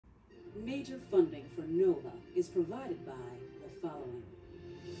Major funding for NOVA is provided by the following.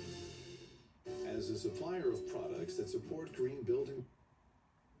 As a supplier of products that support green building,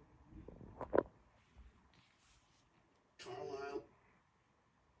 Carlisle.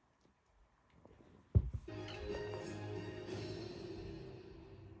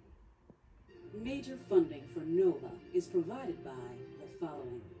 Major funding for NOVA is provided by the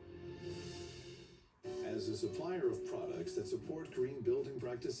following. As a supplier of products that support green building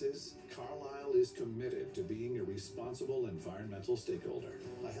practices, Carlisle is committed to being a responsible environmental stakeholder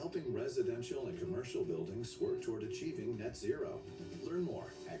by helping residential and commercial buildings work toward achieving net zero. Learn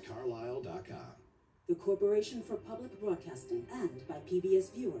more at carlisle.com. The Corporation for Public Broadcasting and by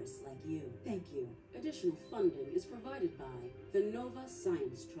PBS viewers like you. Thank you. Additional funding is provided by the NOVA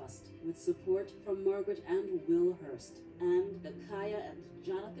Science Trust with support from Margaret and Will Hurst and the Kaya and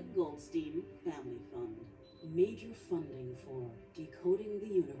Jonathan Goldstein Family Fund. Major funding for Decoding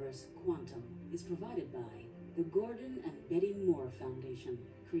the Universe Quantum is provided by the Gordon and Betty Moore Foundation,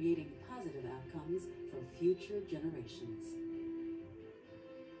 creating positive outcomes for future generations.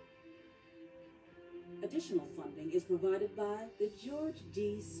 Additional funding is provided by the George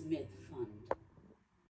D. Smith Fund.